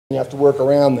You have to work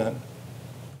around them.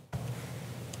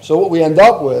 So what we end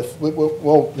up with,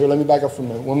 well, here, let me back up for a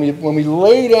minute. When we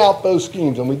laid out those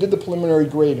schemes, and we did the preliminary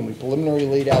grading, we preliminarily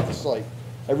laid out the site,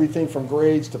 everything from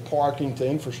grades to parking to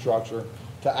infrastructure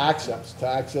to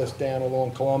access down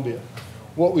along Columbia.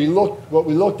 What we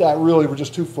looked at really were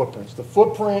just two footprints. The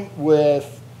footprint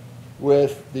with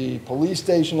the police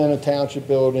station and a township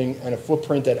building, and a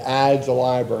footprint that adds a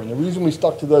library. And the reason we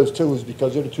stuck to those two is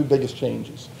because they're the two biggest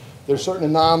changes. There's certain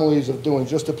anomalies of doing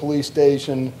just a police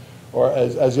station, or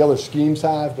as the other schemes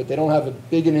have, but they don't have as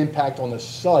big an impact on the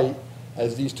site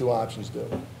as these two options do.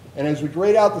 And as we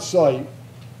grade out the site,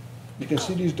 you can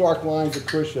see these dark lines that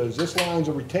Chris shows. This line's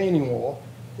a retaining wall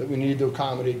that we need to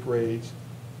accommodate grades.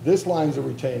 This line's a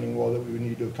retaining wall that we would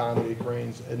need to accommodate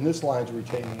grains, and this line's a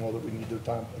retaining wall that we need to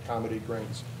accommodate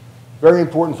grains. Very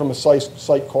important from a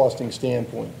site costing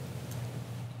standpoint.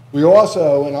 We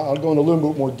also, and I'll go into a little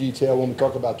bit more detail when we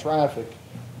talk about traffic,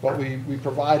 but we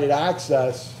provided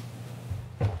access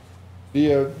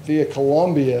via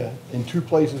Columbia in two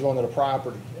places onto the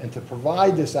property. And to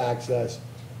provide this access,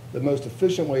 the most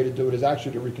efficient way to do it is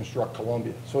actually to reconstruct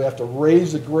Columbia. So we have to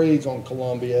raise the grades on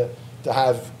Columbia to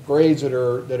have grades that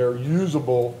are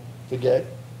usable to get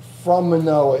from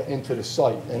Manoa into the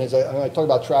site. And when I talk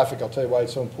about traffic, I'll tell you why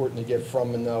it's so important to get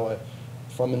from Manoa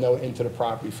into the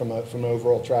property from an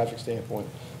overall traffic standpoint.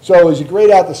 So as you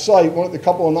grade out the site, one of the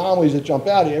couple anomalies that jump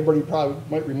out, everybody probably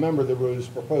might remember there was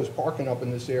proposed parking up in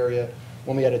this area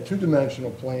when we had a two-dimensional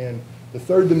plan. The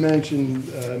third dimension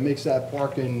makes that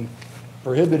parking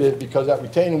prohibitive because that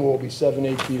retaining wall will be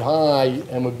 7-8 feet high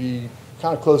and would be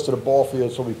kind of close to the ball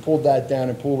field, so we pulled that down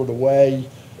and pulled it away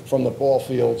from the ball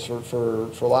fields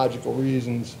for logical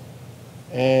reasons.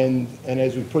 And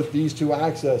as we put these two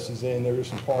accesses in, there is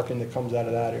some parking that comes out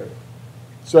of that area.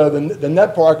 So the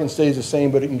net parking stays the same,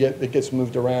 but it gets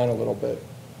moved around a little bit.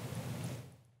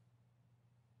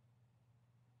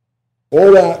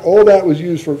 All that was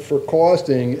used for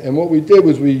costing, and what we did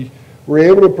was we were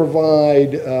able to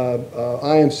provide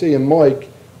IMC and Mike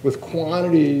with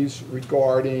quantities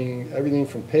regarding everything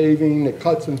from paving to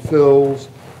cuts and fills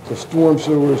to storm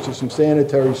sewers to some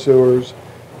sanitary sewers,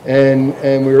 and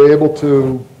we were able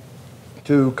to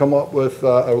come up with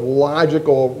a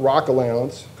logical rock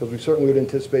allowance, because we certainly would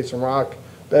anticipate some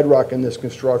bedrock in this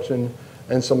construction,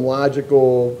 and some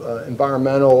logical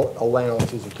environmental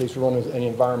allowances in case we run into any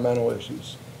environmental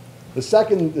issues. The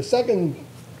second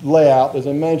layout, as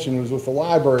I mentioned, was with the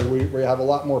library. We have a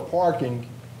lot more parking,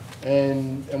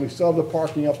 and we still have the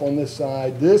parking up on this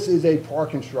side. This is a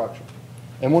parking structure.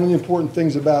 And one of the important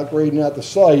things about grading out the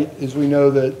site is we know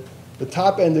that the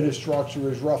top end of the structure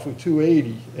is roughly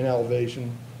 280 in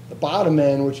elevation. The bottom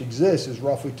end, which exists, is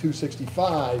roughly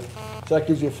 265. So that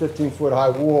gives you a 15-foot high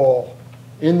wall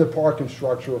in the parking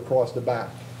structure across the back.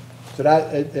 So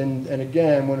that, and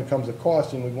again, when it comes to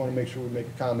costing, we want to make sure we make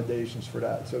accommodations for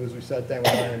that. So as we sat down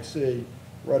with IMC,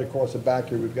 right across the back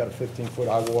here, we've got a 15-foot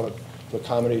high wall to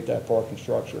accommodate that parking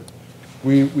structure.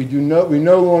 We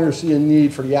no longer see a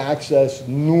need for the access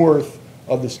north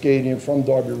of the stadium from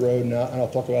Darby Road, and I'll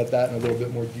talk about that in a little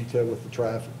bit more detail with the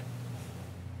traffic.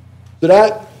 So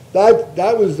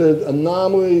that was the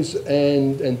anomalies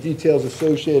and details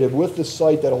associated with the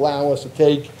site that allow us to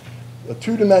take a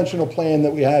two-dimensional plan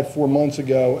that we had 4 months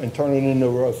ago and turn it into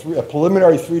a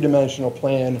preliminary three-dimensional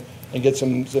plan and get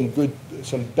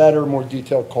some better, more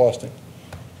detailed costing.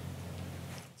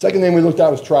 Second thing we looked at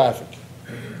was traffic.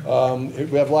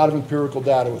 We have a lot of empirical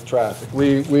data with traffic.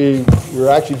 We were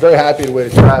actually very happy the way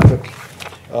the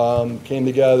traffic came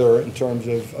together in terms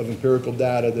of empirical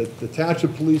data. The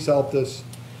township police helped us,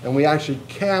 and we actually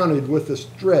counted with the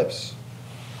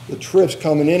trips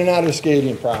coming in and out of the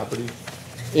stadium property,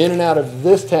 in and out of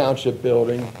this township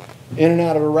building, in and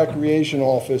out of a recreation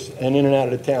office, and in and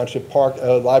out of the township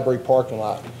library parking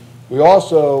lot. We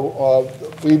also,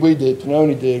 we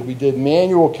did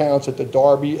manual counts at the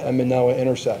Darby and Manoa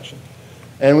intersection.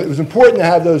 And it was important to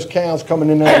have those counts coming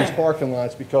in and out of these parking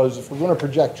lots, because if we're going to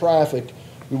project traffic,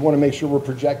 we want to make sure we're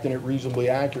projecting it reasonably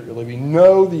accurately. We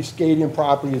know the stadium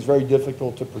property is very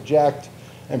difficult to project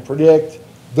and predict.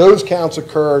 Those counts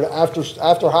occurred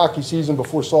after hockey season,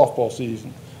 before softball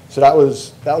season. So that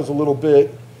was a little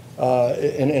bit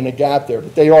in a gap there,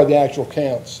 but they are the actual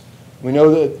counts. We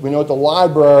know at the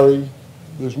library,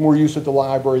 there's more use at the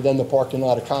library than the parking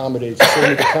lot accommodates. Same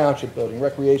with the township building.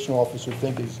 Recreation office, we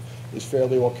think, is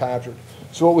fairly well captured.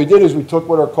 So what we did is we took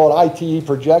what are called ITE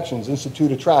projections,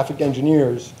 Institute of Traffic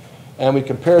Engineers, and we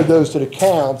compared those to the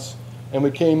counts, and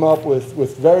we came up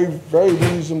with very, very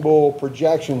reasonable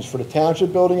projections for the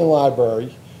township building and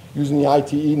library using the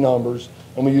ITE numbers,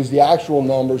 and we used the actual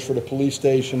numbers for the police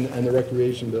station and the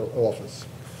recreation office.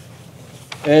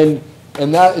 And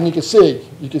you can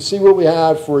see what we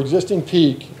have for existing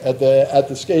peak at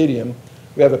the stadium.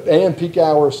 We have an AM peak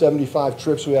hour of 75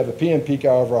 trips. We have a PM peak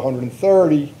hour of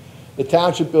 130. The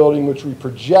township building, which we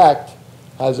project,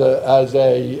 has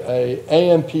a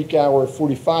AM peak hour of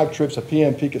 45 trips, a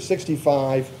PM peak of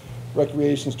 65.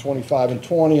 Recreation's 25 and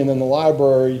 20, and then the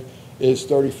library is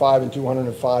 35 and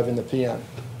 205 in the PM.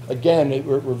 Again,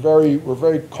 we're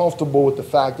very comfortable with the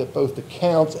fact that both the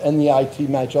counts and the IT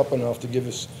match up enough to give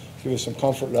us some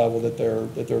comfort level that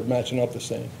they're matching up the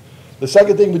same. The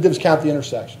second thing we did was count the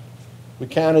intersection. We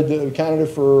counted it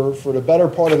for the better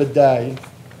part of the day,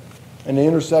 and the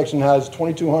intersection has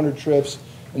 2,200 trips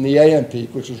in the AM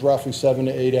peak, which is roughly 7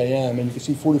 to 8 a.m., and you can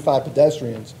see 45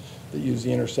 pedestrians that use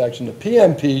the intersection. The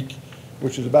PM peak,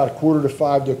 which is about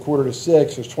 4:45 to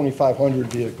 5:45, there's 2,500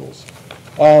 vehicles.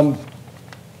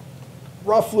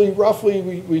 Roughly,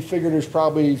 we figure there's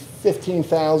probably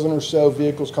 15,000 or so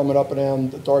vehicles coming up and down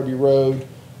Darby Road,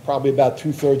 probably about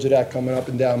 2/3 of that coming up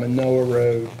and down Manoa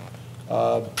Road.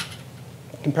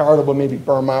 Comparable maybe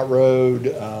Burmont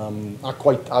Road,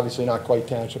 obviously not quite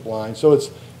Township line. So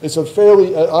it's a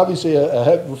fairly, obviously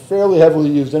a fairly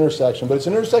heavily used intersection, but it's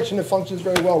an intersection that functions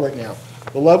very well right now.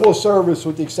 The level of service,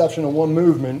 with the exception of one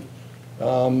movement,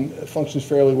 functions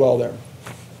fairly well there.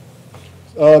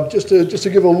 Just to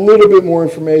give a little bit more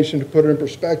information to put it in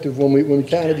perspective, when we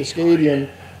counted the stadium,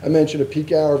 I mentioned a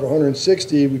peak hour of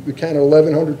 160. We counted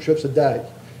 1,100 trips a day,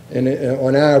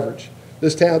 on average.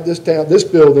 This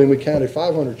building, we counted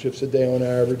 500 trips a day on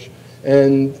average,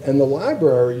 and the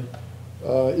library,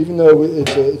 even though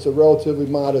it's a relatively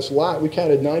modest lot, we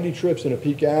counted 90 trips in a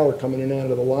peak hour coming in and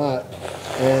out of the lot,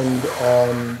 and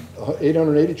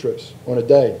 880 trips on a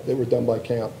day that were done by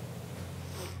count.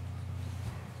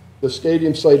 The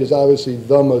stadium site is obviously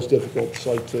the most difficult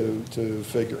site to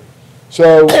figure.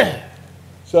 So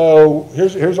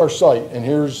here's our site, and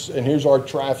here's our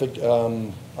traffic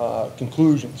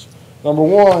conclusions. Number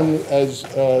one, as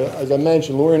I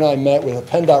mentioned, Lori and I met with a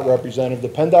PennDOT representative. The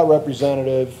PennDOT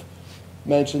representative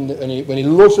mentioned, and when he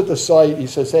looks at the site, he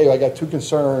says, hey, I got two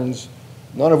concerns,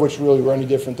 none of which really were any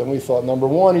different than we thought. Number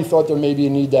one, he thought there may be a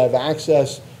need to have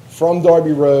access from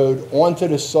Darby Road onto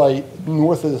the site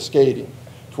north of the stadium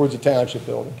towards the township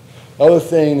building. The other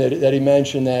thing that he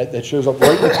mentioned that shows up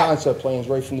right in the concept plans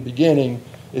right from the beginning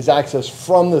is access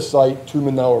from the site to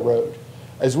Manoa Road.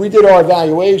 As we did our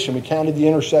evaluation, we counted the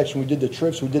intersection, we did the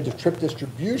trips, we did the trip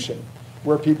distribution,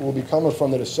 where people will be coming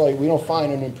from to the site. We don't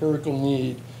find an empirical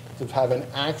need to have an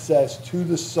access to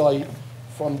the site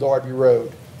from Darby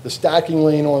Road. The stacking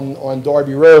lane on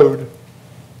Darby Road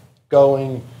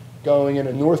going in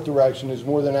a north direction is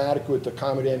more than adequate to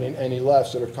accommodate any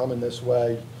lefts that are coming this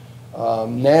way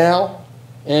now.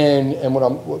 And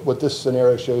what this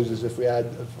scenario shows is if we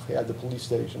had the police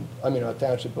station, a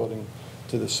township building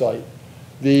to the site.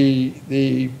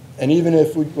 And even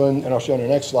if and I'll show you on the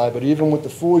next slide, but even with the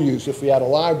full use, if we had a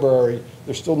library,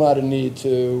 there's still not a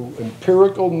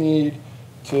empirical need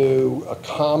to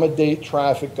accommodate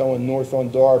traffic going north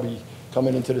on Darby,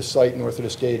 coming into the site north of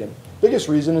the stadium. Biggest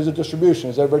reason is the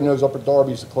distribution. As everybody knows, Upper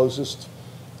Darby is closest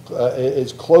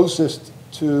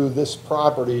to this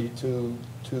property to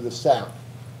the south.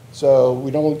 So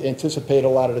we don't anticipate a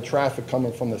lot of the traffic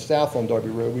coming from the south on Darby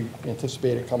Road. We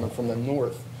anticipate it coming from the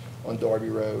north on Darby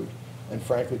Road, and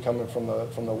frankly coming from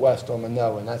the west on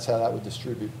Manoa, and that's how that would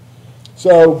distribute.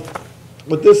 So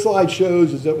what this slide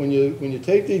shows is that when you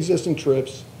take the existing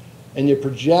trips and you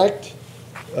project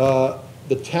the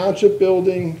township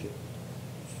building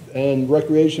and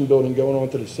recreation building going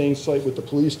onto the same site with the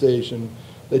police station,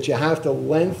 that you have to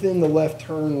lengthen the left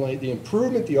turn lane.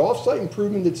 The off-site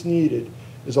improvement that's needed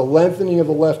is a lengthening of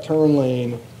the left turn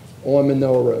lane on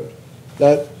Manoa Road.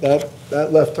 That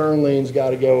left turn lane's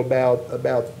got to go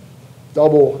about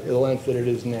double the length that it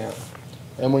is now.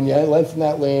 And when you lengthen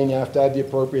that lane, you have to have the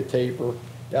appropriate taper.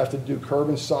 You have to do curb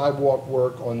and sidewalk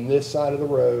work on this side of the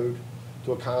road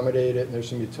to accommodate it, and there's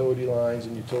some utility lines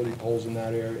and utility poles in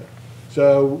that area.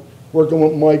 So working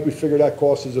with Mike, we figured that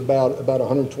cost is about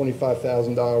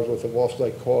 $125,000 worth of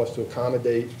off-site cost to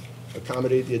accommodate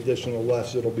the additional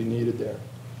lefts that'll be needed there.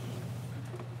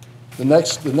 The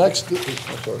next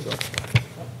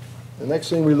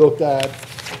thing we looked at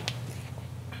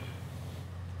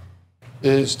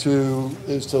is to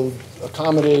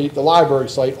accommodate the library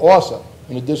site also,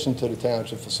 in addition to the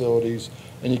township facilities.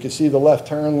 And you can see the left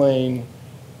turn lane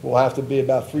will have to be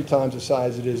about 3 times the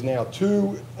size it is now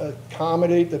to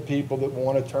accommodate the people that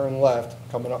want to turn left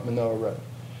coming up Manoa Road.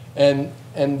 And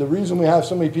the reason we have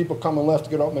so many people coming left to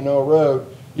get up Manoa Road,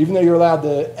 even though you're allowed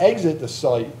to exit the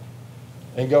site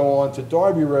and go on to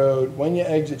Darby Road. When you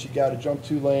exit, you got to jump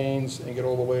 2 lanes and get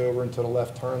all the way over into the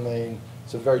left turn lane.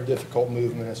 It's a very difficult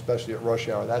movement, especially at rush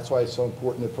hour. That's why it's so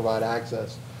important to provide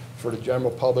access for the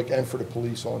general public and for the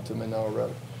police onto Manila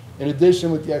Road. In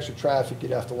addition, with the extra traffic,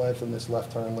 you'd have to lengthen this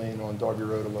left turn lane on Darby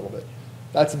Road a little bit.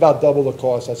 That's about double the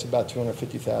cost. That's about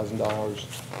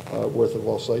 $250,000 worth of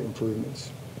off-site improvements.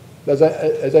 As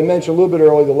I mentioned a little bit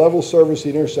earlier, the level of service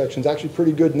at the intersection is actually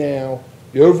pretty good now.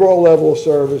 The overall level of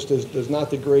service does not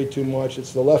degrade too much.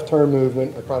 It's the left turn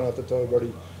movement, I try not to tell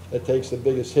everybody, that takes the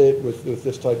biggest hit with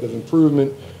this type of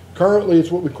improvement. Currently,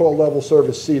 it's what we call level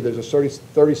service C. There's a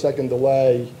 30-second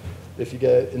delay if you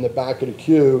get in the back of the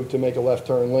queue to make a left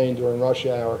turn lane during rush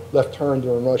hour, left turn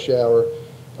during rush hour.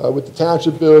 With the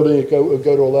township building, it would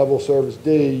go to a level service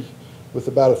D with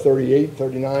about a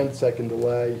 39-second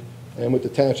delay. And with the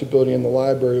township building and the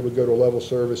library, it would go to a level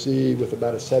service E with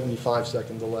about a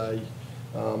 75-second delay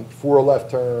for a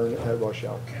left turn at rush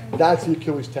hour. That's the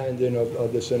Achilles tendon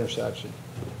of this intersection.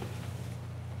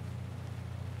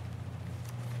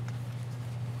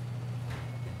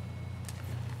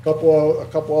 A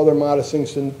couple other modest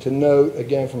things to note,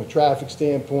 again, from a traffic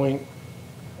standpoint.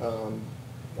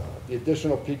 The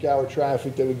additional peak hour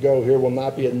traffic that would go here will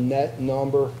not be a net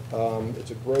number.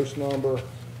 It's a gross number.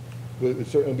 It would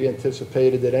certainly be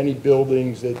anticipated that any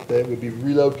buildings that would be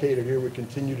relocated here would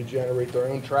continue to generate their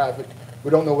own traffic.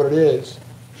 We don't know what it is.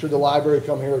 Should the library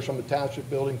come here or should the township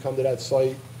building come to that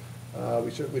site?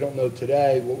 We don't know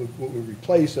today what would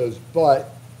replace those,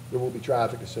 but there will be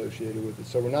traffic associated with it.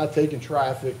 So we're not taking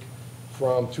traffic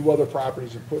from 2 other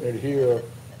properties and putting it here.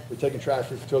 We're taking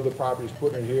traffic from 2 other properties,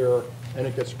 putting it here, and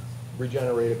it gets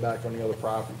regenerated back on the other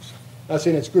properties. Not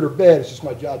saying it's good or bad, it's just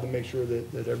my job to make sure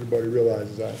that everybody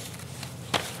realizes that.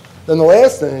 Then the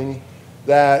last thing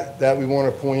that we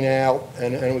want to point out,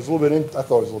 and it was a little bit, I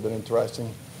thought it was a little bit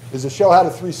interesting, is to show how the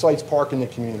 3 sites park in the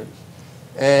community.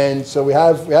 And so we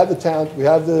have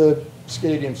the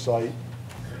stadium site,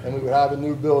 and we would have a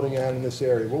new building out in this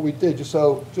area. What we did, just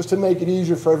to make it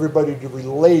easier for everybody to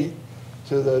relate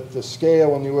to the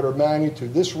scale and the order of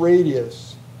magnitude, this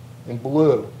radius in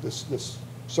blue, this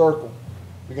circle,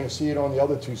 you're going to see it on the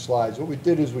other 2 slides. What we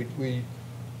did is we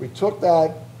took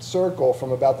that circle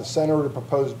from about the center of the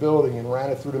proposed building and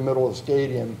ran it through the middle of the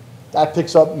stadium. That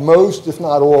picks up most, if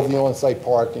not all, of the on-site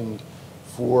parking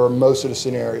for most of the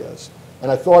scenarios. And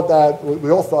I thought that,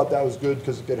 we all thought that was good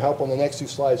because it could help on the next 2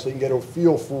 slides so you can get a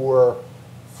feel for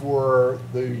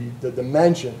the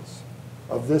dimensions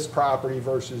of this property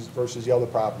versus the other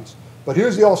properties. But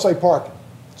here's the off-site parking.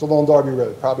 It's along Darby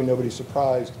Road. Probably nobody's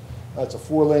surprised. It's a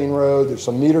 4-lane road. There's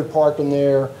some metered parking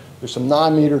there. There's some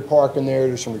non-metered parking there.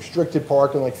 There's some restricted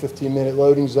parking, like 15-minute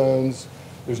loading zones.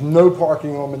 There's no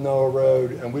parking on Manila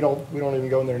Road, and we don't even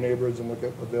go in their neighborhoods and look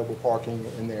at available parking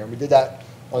in there. And we did that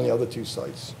on the other 2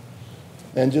 sites.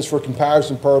 And just for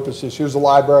comparison purposes, here's the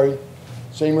library,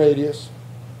 same radius.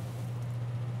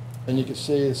 And you can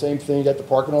see the same thing. You got the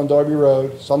parking on Darby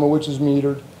Road, some of which is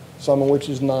metered, some of which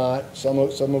is not, some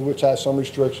of which has some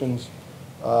restrictions.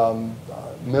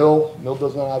 Mill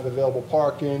does not have available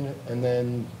parking, and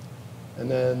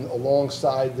then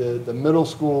alongside the middle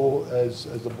school, as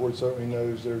the board certainly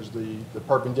knows, there's the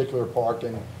perpendicular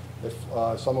parking,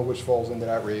 some of which falls into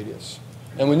that radius.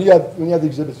 And when you have the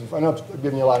exhibits, I know I'm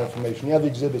giving you a lot of information. When you have the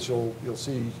exhibits, you'll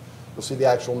see the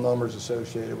actual numbers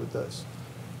associated with this.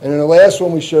 And then the last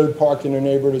one we showed parked in the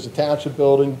neighborhood is a township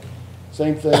building.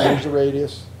 Same thing. Here's the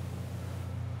radius,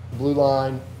 blue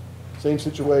line. Same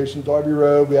situation. Darby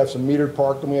Road, we have some metered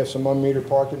parking. We have some unmetered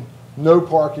parking. No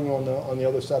parking on the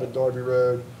other side of Darby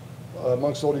Road.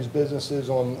 Amongst all these businesses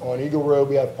on Eagle Road,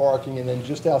 we have parking, and then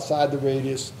just outside the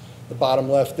radius, the bottom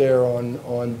left there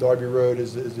on Darby Road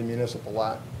is the municipal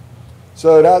lot.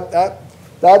 So that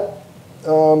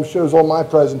shows all my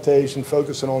presentation,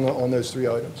 focusing on those 3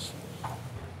 items.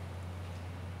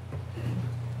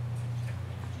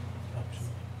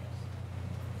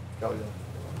 Oh, yeah.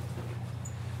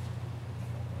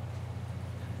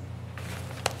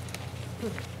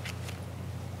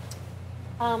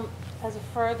 As a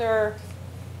further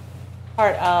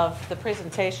part of the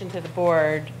presentation to the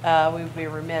board, we would be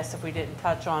remiss if we didn't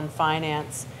touch on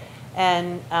finance.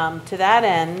 And to that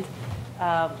end,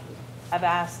 I've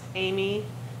asked Amy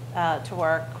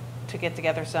to get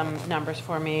together some numbers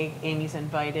for me. Amy's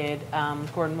invited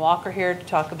Gordon Walker here to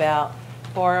talk about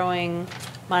borrowing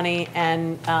money,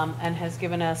 and has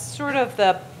given us sort of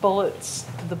the bullet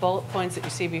points that you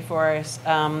see before us.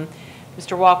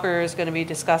 Mr. Walker is going to be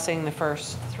discussing the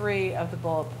first 3 of the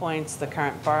bullet points: the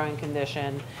current borrowing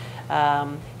condition,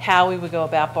 how we would go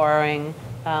about borrowing,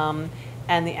 and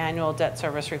and the annual debt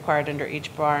service required under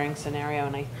each borrowing scenario.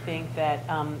 And I think that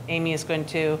Amy is going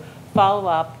to follow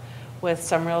up with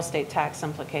some real estate tax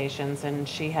implications, and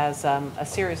she has a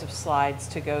series of slides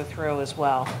to go through as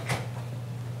well.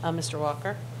 Mr.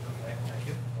 Walker?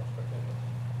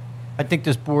 I think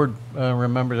this board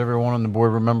remembers, everyone on the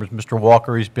board remembers Mr.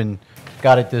 Walker. He's been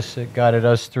guided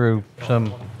us through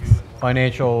some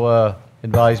financial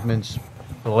advisements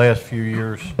for the last few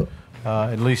years,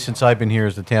 at least since I've been here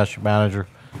as the township manager.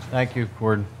 Thank you,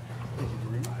 Gordon.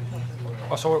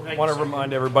 Also, I want to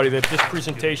remind everybody that this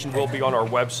presentation will be on our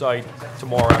website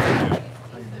tomorrow afternoon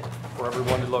for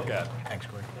everyone to look at. Thanks,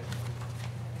 Gordon.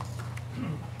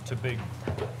 It's a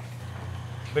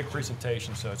big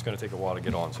presentation, so it's going to take a while to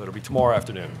get on. So it'll be tomorrow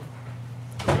afternoon.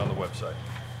 It'll be on the website.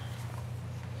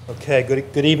 Okay,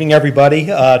 good evening, everybody.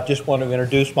 Just want to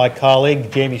introduce my colleague,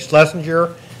 Jamie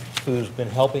Schlesinger, who's been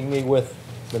helping me with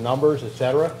the numbers, et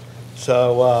cetera.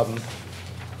 So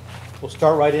we'll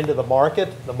start right into the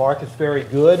market. The market's very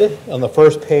good. On the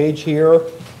first page here,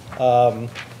 the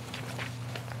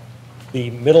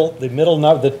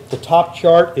top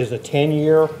chart is a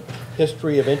 10-year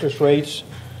history of interest rates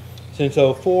since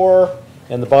 '04,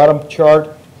 and the bottom chart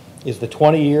is the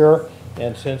 20-year.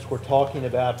 And since we're talking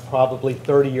about probably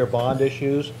 30-year bond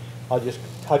issues, I'll just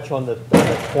touch on the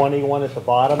 20 one at the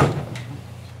bottom.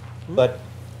 But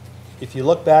if you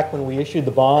look back when we issued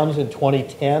the bonds in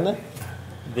 2010,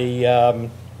 the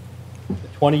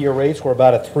 20-year rates were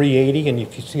about a 3.80, and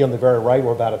if you see on the very right,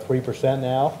 we're about a 3%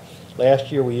 now.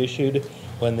 Last year we issued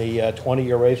when the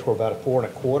 20-year rates were about a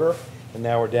 4.25, and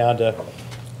now we're down to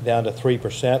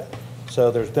 3%. So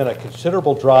there's been a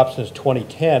considerable drop since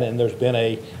 2010, and there's been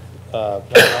a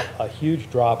huge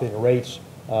drop in rates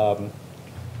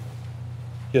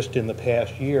just in the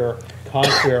past year,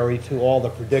 contrary to all the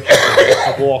predictions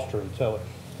of Wall Street. So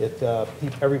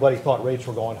everybody thought rates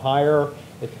were going higher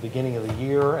at the beginning of the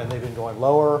year, and they've been going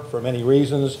lower for many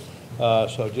reasons.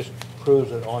 So it just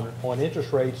proves that on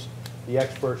interest rates, the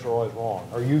experts are always wrong,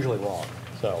 or usually wrong.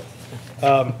 So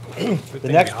the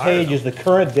next page is the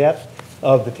current debt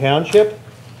of the township,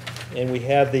 and we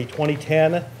have the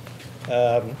 2010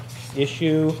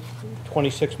 issue,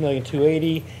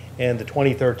 $26,280,000, and the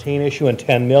 2013 issue in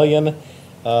 $10 million.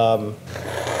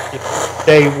 If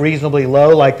they stay reasonably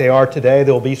low like they are today,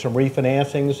 there will be some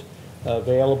refinancings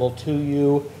available to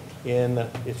you. You're going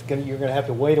to have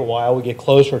to wait a while. We get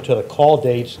closer to the call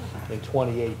dates in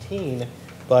 2018,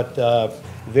 but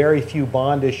very few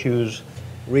bond issues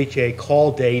reach a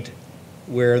call date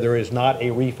where there is not a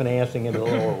refinancing into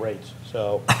lower rates.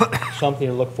 So something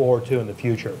to look forward to in the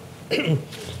future.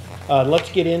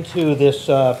 Let's get into this,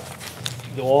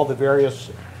 all the various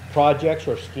projects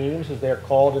or schemes as they're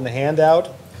called in the handout.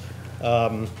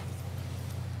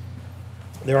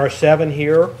 There are 7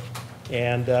 here,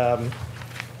 and the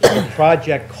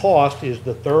project cost is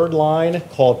the third line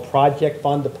called project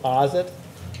fund deposit.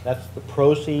 That's the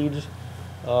proceeds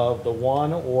of the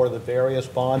one or the various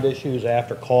bond issues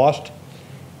after cost.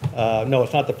 No,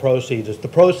 it's not the proceeds. It's the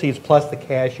proceeds plus the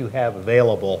cash you have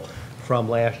available from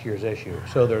last year's issue.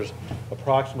 So there's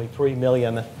approximately $3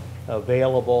 million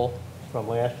available from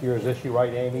last year's issue,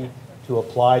 right, Amy, to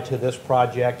apply to this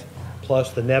project,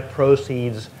 plus the net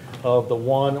proceeds of the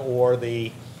one or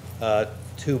the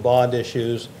 2 bond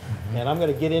issues. And I'm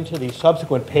going to get into the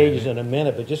subsequent pages in a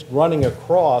minute, but just running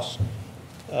across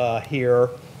here,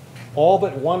 all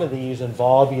but one of these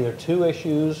involve either 2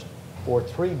 issues or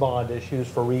 3 bond issues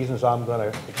for reasons I'm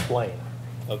going to explain,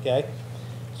 okay?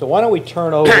 So why don't we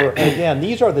turn over, and again,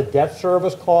 these are the debt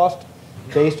service cost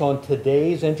based on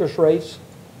today's interest rates,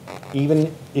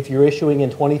 even if you're issuing in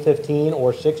 2015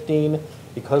 or 16,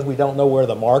 because we don't know where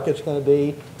the market's going to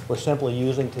be, we're simply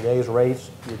using today's rates,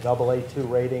 your AA2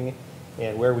 rating,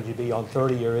 and where would you be on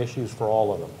 30-year issues for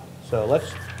all of them. So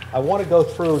I want to go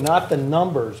through not the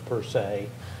numbers per se,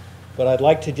 but I'd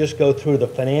like to just go through the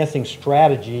financing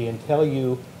strategy and tell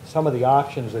you some of the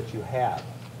options that you have.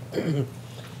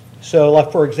 So,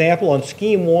 like for example, on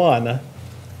Scheme 1,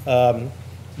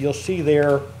 you'll see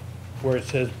there where it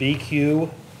says BQ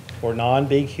or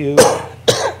non-BQ.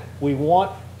 We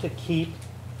want to keep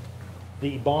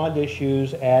the bond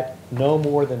issues at no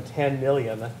more than $10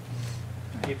 million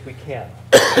if we can.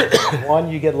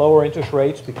 One, you get lower interest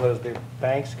rates because the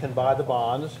banks can buy the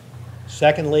bonds.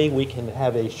 Secondly, we can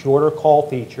have a shorter call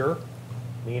feature,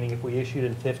 meaning if we issued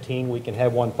in 15, we can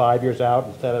have one 5 years out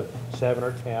instead of 7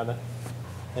 or 10.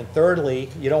 And thirdly,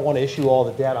 you don't want to issue all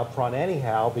the debt up front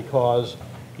anyhow because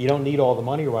you don't need all the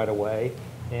money right away,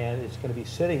 and it's going to be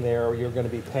sitting there. You're going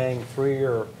to be paying 3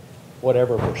 or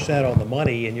whatever % on the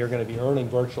money, and you're going to be earning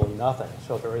virtually nothing.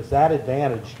 So there is that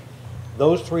advantage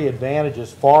those three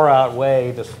advantages far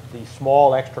outweigh the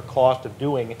small extra cost of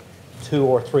doing 2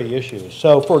 or 3 issues.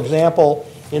 So, for example,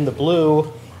 in the blue,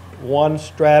 one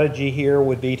strategy here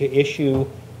would be to issue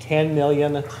 10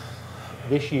 million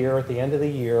this year at the end of the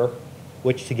year,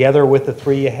 which together with the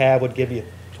 3 you have would give you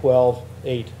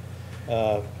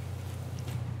 12.8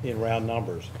 in round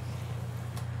numbers.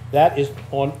 That is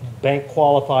on bank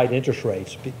qualified interest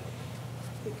rates.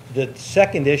 The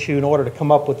second issue, in order to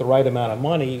come up with the right amount of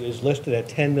money, is listed at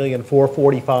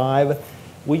 10,445,000.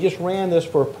 We just ran this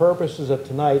for purposes of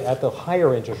tonight at the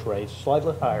higher interest rates,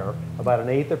 slightly higher, about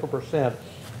 1/8%,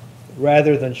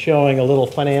 rather than showing a little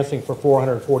financing for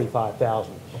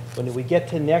 445,000. When we get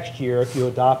to next year, if you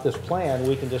adopt this plan,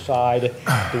 we can decide,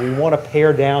 do we want to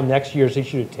pare down next year's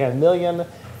issue to 10 million,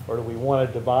 or do we want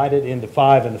to divide it into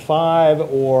 5 and 5,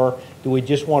 or do we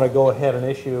just want to go ahead and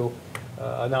issue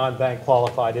a non-bank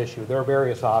qualified issue? There are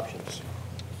various options.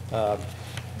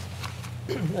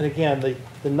 And again,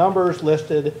 the numbers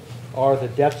listed are the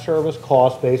debt service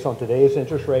cost based on today's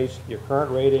interest rates, your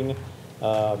current rating,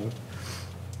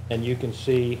 and you can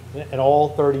see, and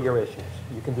all 30-year issues.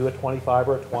 You can do a 25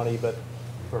 or a 20, but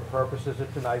for purposes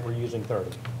of tonight, we're using 30.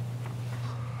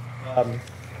 I'm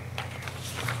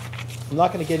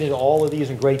not going to get into all of these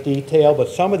in great detail, but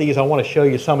some of these I want to show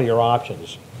you some of your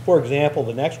options. For example,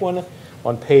 the next one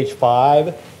on page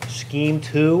 5, Scheme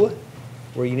 2,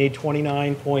 where you need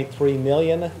 29.3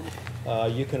 million.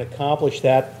 You can accomplish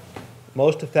that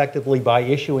most effectively by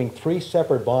issuing 3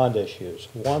 separate bond issues,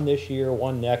 one this year,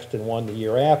 one next, and one the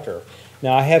year after.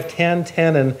 Now, I have 10,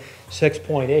 10, and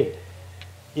 6.8.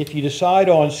 If you decide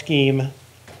on Scheme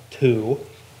 2,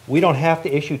 we don't have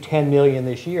to issue 10 million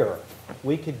this year.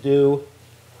 We could do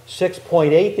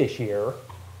 6.8 this year.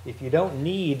 If you don't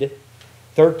need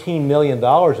 $13 million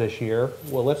this year,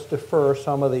 well, let's defer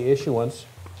some of the issuance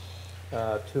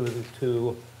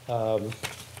to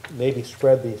maybe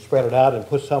spread it out and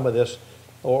put some of this,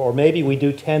 or maybe we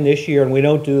do 10 this year and we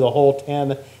don't do the whole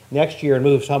 10 next year and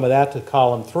move some of that to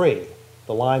column 3,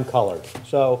 the lime colored.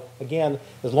 So again,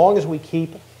 as long as we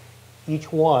keep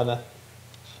each one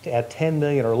at 10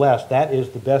 million or less, that is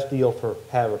the best deal for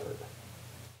Haverford.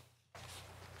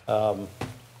 Now,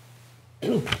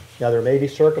 there may be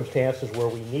circumstances where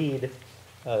we need,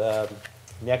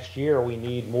 next year, we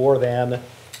need more than,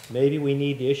 maybe we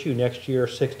need to issue next year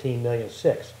 16.6 million.